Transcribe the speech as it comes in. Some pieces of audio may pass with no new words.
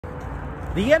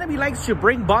The enemy likes to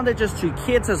bring bondages to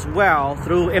kids as well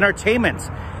through entertainment.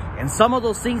 And some of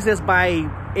those things is by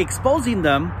exposing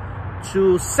them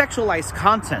to sexualized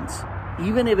content,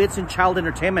 even if it's in child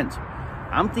entertainment.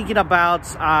 I'm thinking about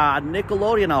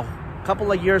Nickelodeon a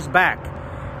couple of years back.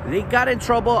 They got in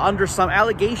trouble under some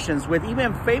allegations with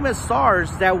even famous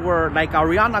stars that were like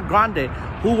Ariana Grande,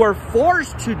 who were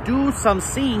forced to do some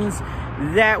scenes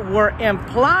that were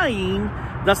implying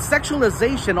the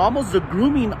sexualization, almost the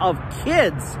grooming of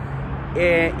kids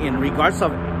in regards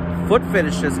of foot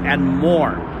fetishes and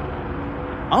more.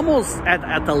 Almost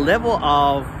at the level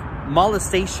of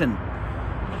molestation.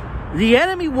 The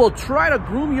enemy will try to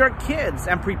groom your kids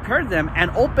and prepare them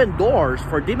and open doors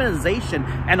for demonization,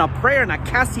 and a prayer and a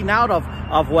casting out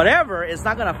of whatever is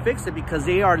not going to fix it, because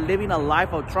they are living a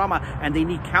life of trauma and they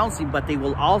need counseling, but they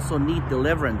will also need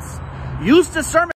deliverance. Use discernment.